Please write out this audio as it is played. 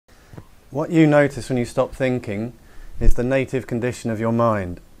What you notice when you stop thinking is the native condition of your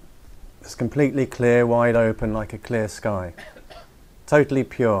mind. It's completely clear, wide open, like a clear sky. Totally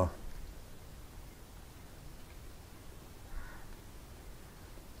pure.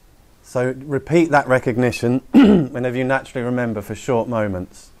 So repeat that recognition whenever you naturally remember for short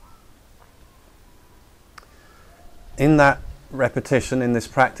moments. In that repetition, in this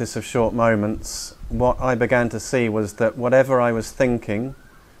practice of short moments, what I began to see was that whatever I was thinking,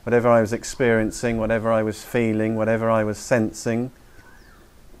 whatever I was experiencing, whatever I was feeling, whatever I was sensing,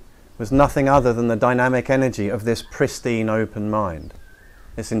 was nothing other than the dynamic energy of this pristine open mind,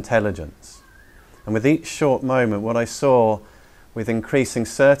 this intelligence. And with each short moment, what I saw with increasing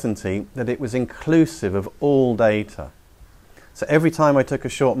certainty, that it was inclusive of all data. So every time I took a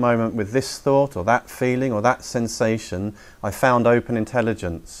short moment with this thought or that feeling or that sensation, I found open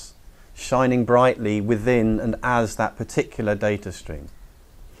intelligence shining brightly within and as that particular data stream.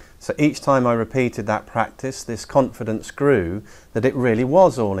 So each time I repeated that practice, this confidence grew that it really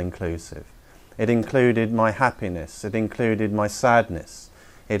was all-inclusive. It included my happiness, it included my sadness,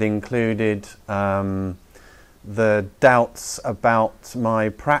 it included the doubts about my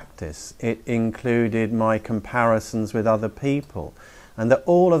practice, it included my comparisons with other people, and that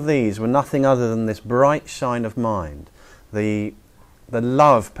all of these were nothing other than this bright shine of mind, the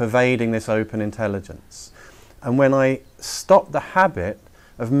love pervading this open intelligence. And when I stopped the habit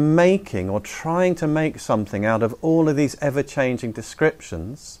of making or trying to make something out of all of these ever-changing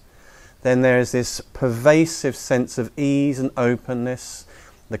descriptions, then there is this pervasive sense of ease and openness,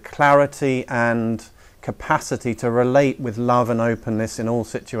 the clarity and capacity to relate with love and openness in all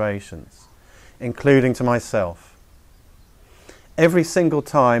situations, including to myself. Every single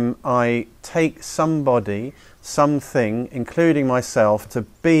time I take somebody, something, including myself, to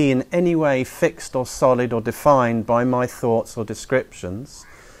be in any way fixed or solid or defined by my thoughts or descriptions,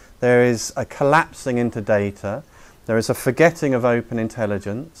 there is a collapsing into data, there is a forgetting of open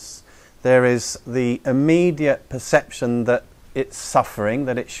intelligence, there is the immediate perception that it's suffering,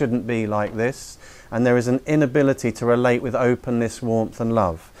 that it shouldn't be like this, and there is an inability to relate with openness, warmth and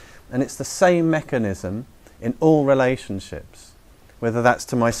love. And it's the same mechanism in all relationships, whether that's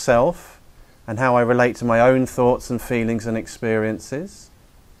to myself and how I relate to my own thoughts and feelings and experiences,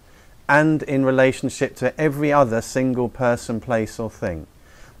 and in relationship to every other single person, place or thing.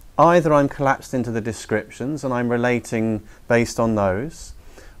 Either I'm collapsed into the descriptions and I'm relating based on those,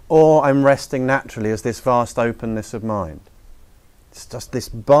 or I'm resting naturally as this vast openness of mind. It's just this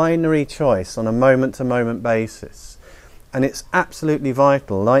binary choice on a moment-to-moment basis. And it's absolutely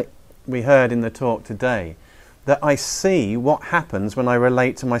vital, like we heard in the talk today, that I see what happens when I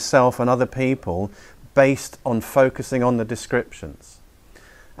relate to myself and other people based on focusing on the descriptions.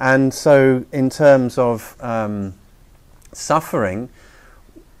 And so in terms of suffering,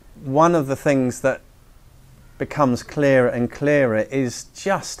 one of the things that becomes clearer and clearer is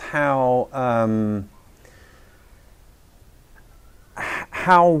just how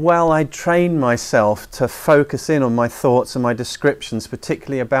well I train myself to focus in on my thoughts and my descriptions,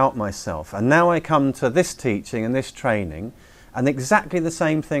 particularly about myself. And now I come to this teaching and this training, and exactly the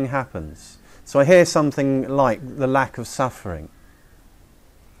same thing happens. So I hear something like the lack of suffering,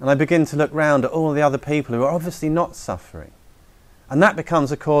 and I begin to look round at all the other people who are obviously not suffering. And that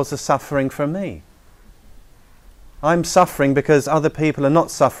becomes a cause of suffering for me. I'm suffering because other people are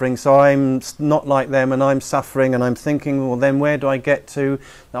not suffering, so I'm not like them and I'm suffering, and I'm thinking, well then where do I get to?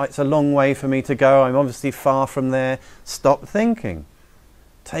 Now, it's a long way for me to go, I'm obviously far from there. Stop thinking.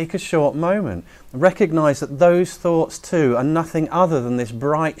 Take a short moment. Recognise that those thoughts too are nothing other than this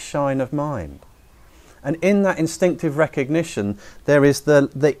bright shine of mind. And in that instinctive recognition there is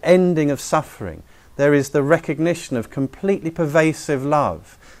the ending of suffering. There is the recognition of completely pervasive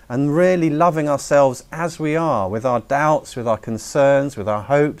love, and really loving ourselves as we are, with our doubts, with our concerns, with our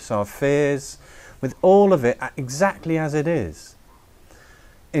hopes, our fears, with all of it exactly as it is.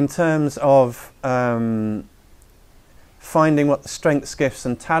 In terms of finding what the strengths, gifts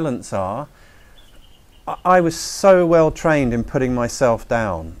and talents are, I was so well trained in putting myself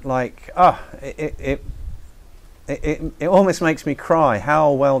down. Like, it almost makes me cry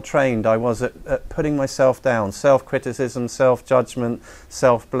how well trained I was at putting myself down. Self-criticism, self-judgment,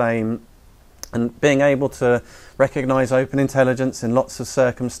 self-blame, and being able to recognise open intelligence in lots of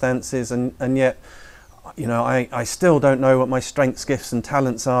circumstances, and yet, you know, I still don't know what my strengths, gifts and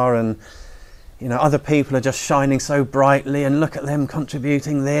talents are, and you know, other people are just shining so brightly, and look at them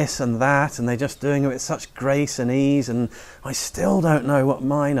contributing this and that, and they're just doing it with such grace and ease, and I still don't know what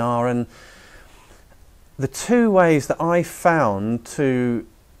mine are. And the two ways that I found to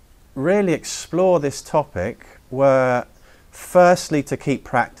really explore this topic were, firstly, to keep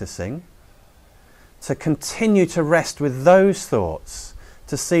practicing, to continue to rest with those thoughts,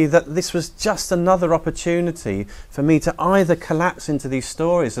 to see that this was just another opportunity for me to either collapse into these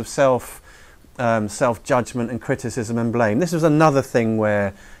stories of self-judgment and criticism and blame. This was another thing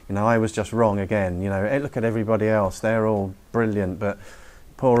where, you know, I was just wrong again. You know, look at everybody else, they're all brilliant, but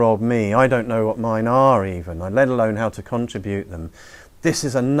poor old me, I don't know what mine are even, let alone how to contribute them. This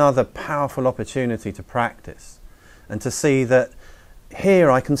is another powerful opportunity to practice and to see that here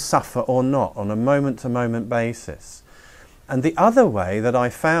I can suffer or not on a moment-to-moment basis. And the other way that I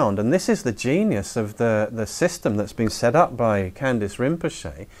found, and this is the genius of the system that's been set up by Candice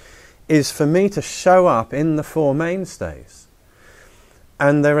Rinpoche, is for me to show up in the Four Mainstays.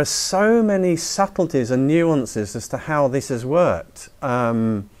 And there are so many subtleties and nuances as to how this has worked.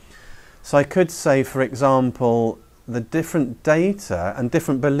 So I could say, for example, the different data and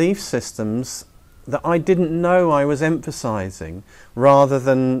different belief systems that I didn't know I was emphasizing, rather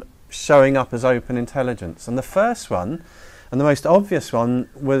than showing up as open intelligence. And the first one, and the most obvious one,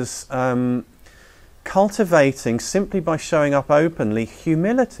 was cultivating, simply by showing up openly,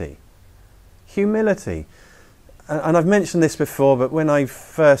 humility. Humility. And I've mentioned this before, but when I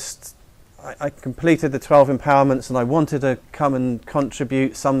completed the 12 empowerments and I wanted to come and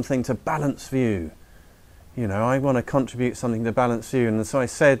contribute something to Balanced View, you know, I want to contribute something to Balanced View, and so I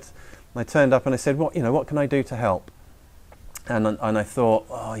turned up and I said, what can I do to help? And I thought,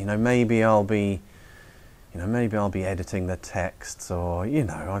 oh, you know, maybe I'll be editing the texts, or, you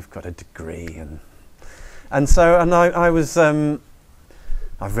know, I've got a degree, and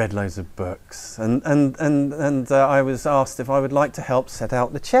I've read loads of books, and I was asked if I would like to help set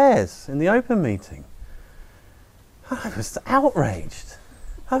out the chairs in the open meeting. I was outraged.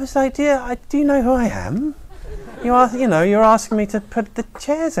 I was like, do you know who I am? You're asking me to put the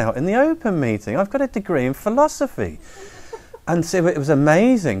chairs out in the open meeting. I've got a degree in philosophy. And so it was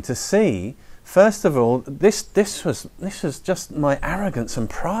amazing to see, first of all, this was just my arrogance and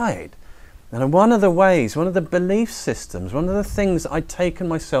pride. And one of the ways, one of the belief systems, one of the things I'd taken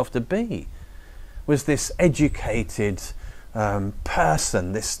myself to be, was this educated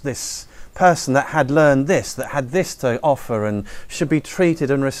person, this person that had learned this, that had this to offer and should be treated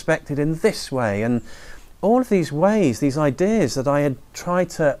and respected in this way. And all of these ways, these ideas that I had tried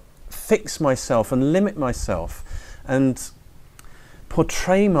to fix myself and limit myself and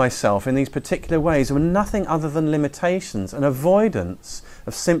portray myself in these particular ways were nothing other than limitations and avoidance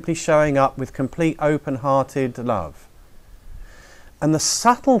of simply showing up with complete open-hearted love. And the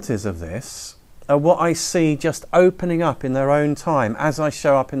subtleties of this are what I see just opening up in their own time as I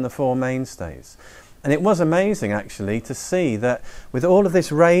show up in the Four Mainstays. And it was amazing, actually, to see that with all of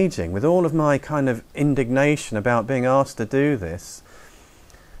this raging, with all of my kind of indignation about being asked to do this,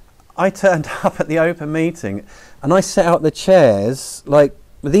 I turned up at the open meeting and I set out the chairs. Like,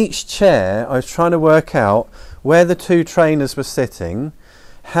 with each chair, I was trying to work out where the two trainers were sitting,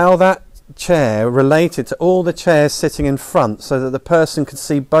 how that chair related to all the chairs sitting in front so that the person could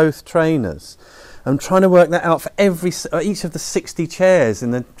see both trainers. I'm trying to work that out for each of the 60 chairs in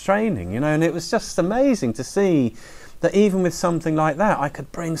the training, you know, and it was just amazing to see that even with something like that, I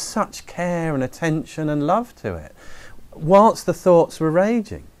could bring such care and attention and love to it, whilst the thoughts were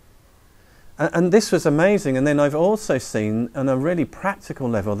raging. And this was amazing. And then I've also seen on a really practical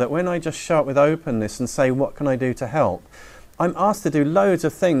level that when I just show up with openness and say, what can I do to help? I'm asked to do loads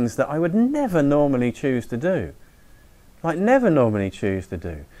of things that I would never normally choose to do. Like, never normally choose to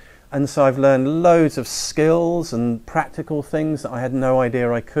do. And so I've learned loads of skills and practical things that I had no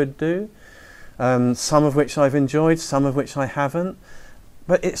idea I could do. Some of which I've enjoyed, some of which I haven't.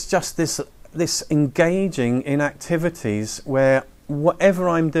 But it's just this engaging in activities where whatever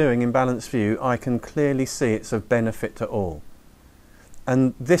I'm doing in Balanced View, I can clearly see it's of benefit to all.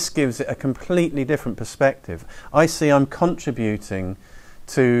 And this gives it a completely different perspective. I see I'm contributing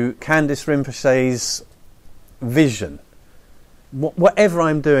to Candice Rinpoche's vision. Whatever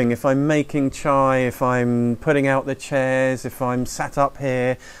I'm doing, if I'm making chai, if I'm putting out the chairs, if I'm sat up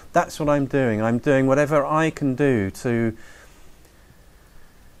here, that's what I'm doing. I'm doing whatever I can do to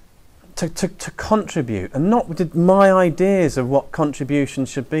contribute, and not with my ideas of what contribution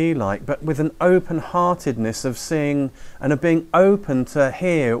should be like, but with an open-heartedness of seeing and of being open to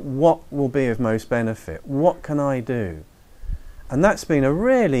hear what will be of most benefit. What can I do? And that's been a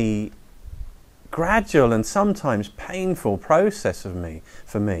really gradual and sometimes painful process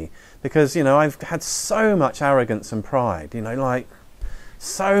for me, because, you know, I've had so much arrogance and pride, you know, like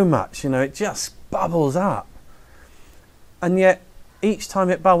so much, you know, it just bubbles up, and yet each time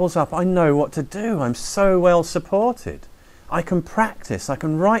it bubbles up, I know what to do. I'm so well supported. I can practice. I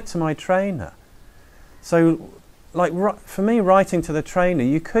can write to my trainer. So, like, for me, writing to the trainer,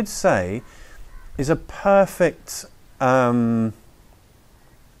 you could say, is a perfect I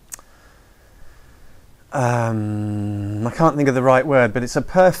can't think of the right word, but it's a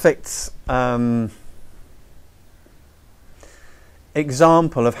perfect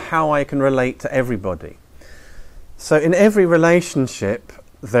example of how I can relate to everybody. So in every relationship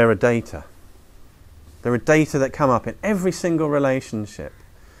there are data. There are data that come up in every single relationship.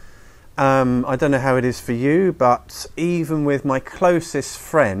 I don't know how it is for you, but even with my closest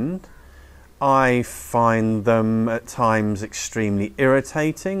friend, I find them at times extremely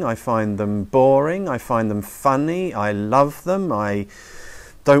irritating. I find them boring. I find them funny. I love them. I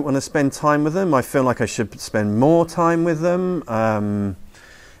don't want to spend time with them. I feel like I should spend more time with them.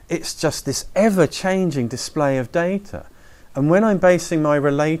 It's just this ever-changing display of data. And when I'm basing my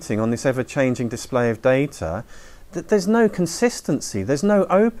relating on this ever-changing display of data, there's no consistency, there's no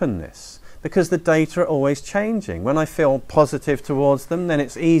openness, because the data are always changing. When I feel positive towards them, then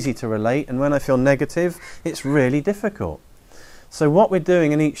it's easy to relate, and when I feel negative, it's really difficult. So what we're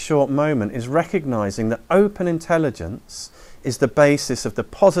doing in each short moment is recognizing that open intelligence is the basis of the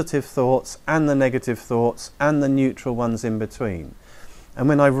positive thoughts and the negative thoughts and the neutral ones in between. And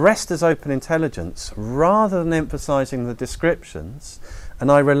when I rest as open intelligence, rather than emphasizing the descriptions,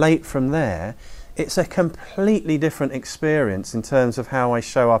 and I relate from there, it's a completely different experience in terms of how I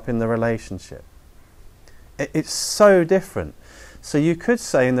show up in the relationship. It's so different. So you could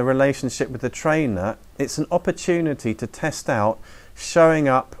say in the relationship with the trainer, it's an opportunity to test out showing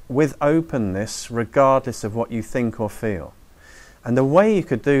up with openness regardless of what you think or feel. And the way you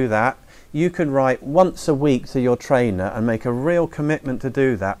could do that, you can write once a week to your trainer and make a real commitment to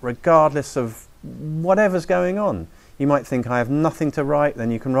do that regardless of whatever's going on. You might think, I have nothing to write, then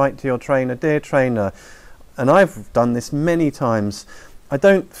you can write to your trainer, dear trainer, and I've done this many times, I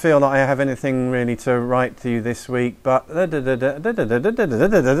don't feel that I have anything really to write to you this week, but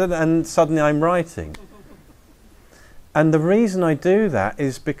and suddenly I'm writing. And the reason I do that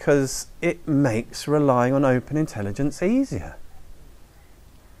is because it makes relying on open intelligence easier.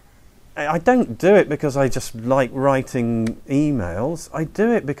 I don't do it because I just like writing emails, I do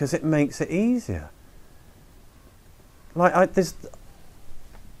it because it makes it easier. Like there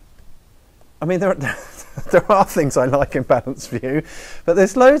are things I like in Balanced View, but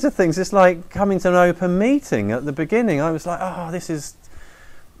there's loads of things. It's like coming to an open meeting. At the beginning I was like, this is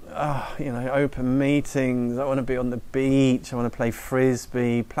open meetings, I want to be on the beach, I want to play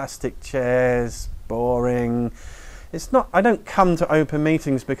frisbee, plastic chairs, boring. It's not, I don't come to open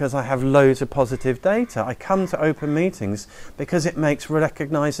meetings because I have loads of positive data. I come to open meetings because it makes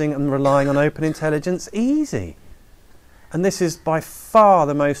recognizing and relying on open intelligence easy. And this is by far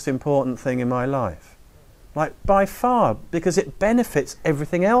the most important thing in my life. Like, by far, because it benefits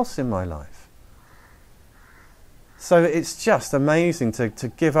everything else in my life. So it's just amazing to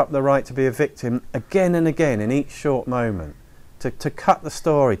give up the right to be a victim again and again in each short moment. To cut the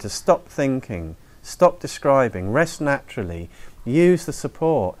story, to stop thinking, stop describing, rest naturally, use the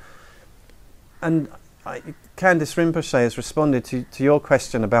support. And Candice Rinpoche has responded to your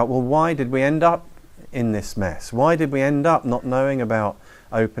question about, well, why did we end up in this mess? Why did we end up not knowing about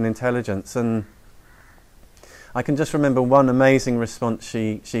open intelligence? And I can just remember one amazing response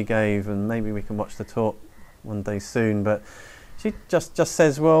she gave, and maybe we can watch the talk one day soon, but she just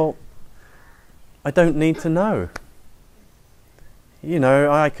says, well, I don't need to know. You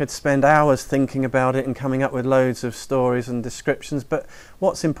know, I could spend hours thinking about it and coming up with loads of stories and descriptions, but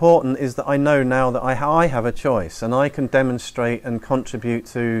what's important is that I know now that I have a choice, and I can demonstrate and contribute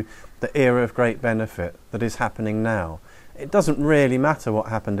to the era of great benefit that is happening now. It doesn't really matter what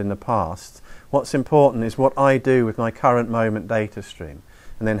happened in the past. What's important is what I do with my current moment data stream,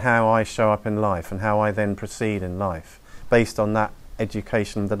 and then how I show up in life and how I then proceed in life based on that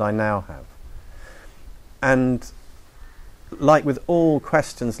education that I now have. And like with all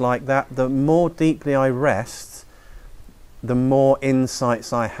questions like that, the more deeply I rest, the more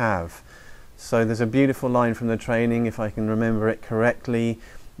insights I have. So there's a beautiful line from the training, if I can remember it correctly: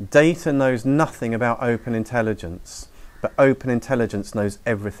 data knows nothing about open intelligence, but open intelligence knows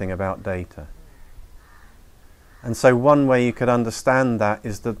everything about data. And so one way you could understand that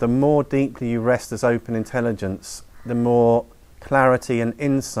is that the more deeply you rest as open intelligence, the more clarity and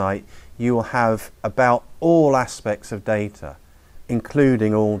insight you will have about all aspects of data,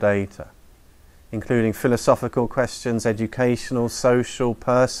 including all data, including philosophical questions, educational, social,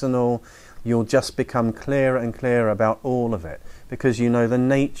 personal. You'll just become clearer and clearer about all of it, because you know the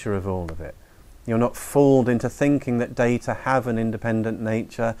nature of all of it. You're not fooled into thinking that data have an independent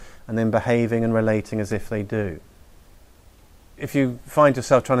nature and then behaving and relating as if they do. If you find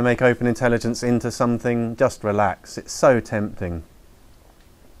yourself trying to make open intelligence into something, just relax. It's so tempting.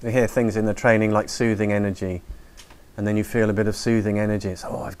 We hear things in the training like soothing energy, and then you feel a bit of soothing energy. It's,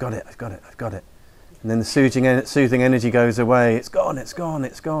 oh, I've got it, I've got it, I've got it. And then the soothing energy goes away. It's gone, it's gone,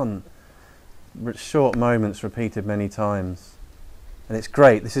 it's gone. Short moments repeated many times. And it's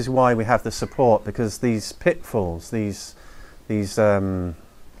great. This is why we have the support, because these pitfalls, these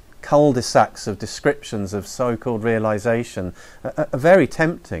cul-de-sacs of descriptions of so-called realization are very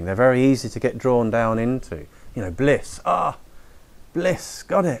tempting. They're very easy to get drawn down into. You know, bliss. Ah, bliss.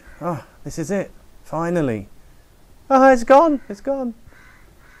 Got it. Ah, this is it. Finally. Ah, it's gone. It's gone.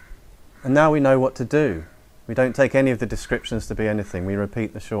 And now we know what to do. We don't take any of the descriptions to be anything. We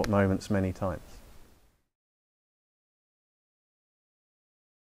repeat the short moments many times.